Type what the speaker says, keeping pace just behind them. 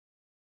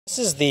This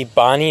is the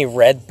Bonnie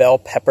red bell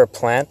pepper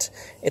plant.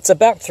 It's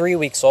about 3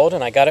 weeks old,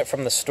 and I got it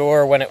from the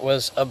store when it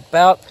was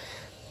about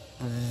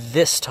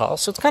this tall.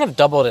 So it's kind of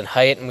doubled in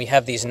height, and we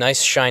have these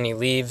nice shiny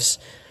leaves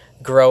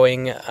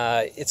growing.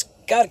 It's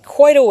got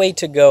quite a way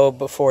to go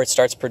before it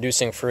starts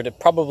producing fruit. It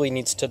probably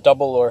needs to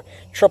double or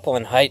triple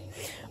in height.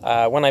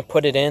 When I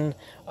put it in,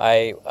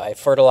 I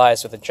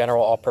fertilized with a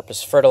general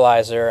all-purpose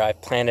fertilizer. I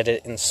planted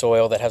it in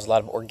soil that has a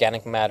lot of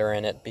organic matter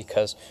in it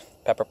because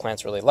pepper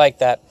plants really like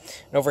that.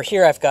 And over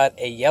here I've got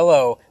a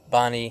yellow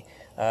Bonnie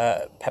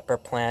pepper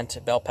plant,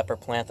 bell pepper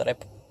plant that I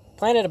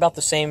planted about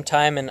the same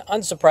time, and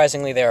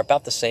unsurprisingly they're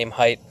about the same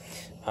height.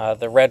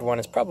 The red one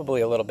is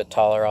probably a little bit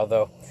taller,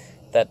 although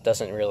that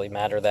doesn't really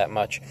matter that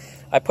much.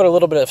 I put a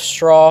little bit of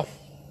straw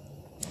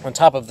on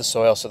top of the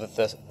soil so that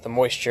the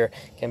moisture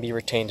can be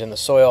retained in the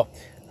soil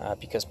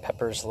because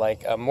peppers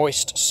like a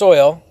moist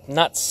soil,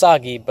 not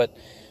soggy, but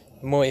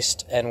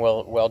moist and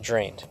well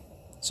drained.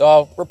 So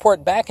I'll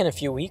report back in a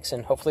few weeks,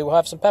 and hopefully we'll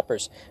have some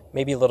peppers.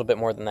 Maybe a little bit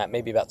more than that,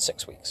 maybe about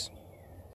 6 weeks.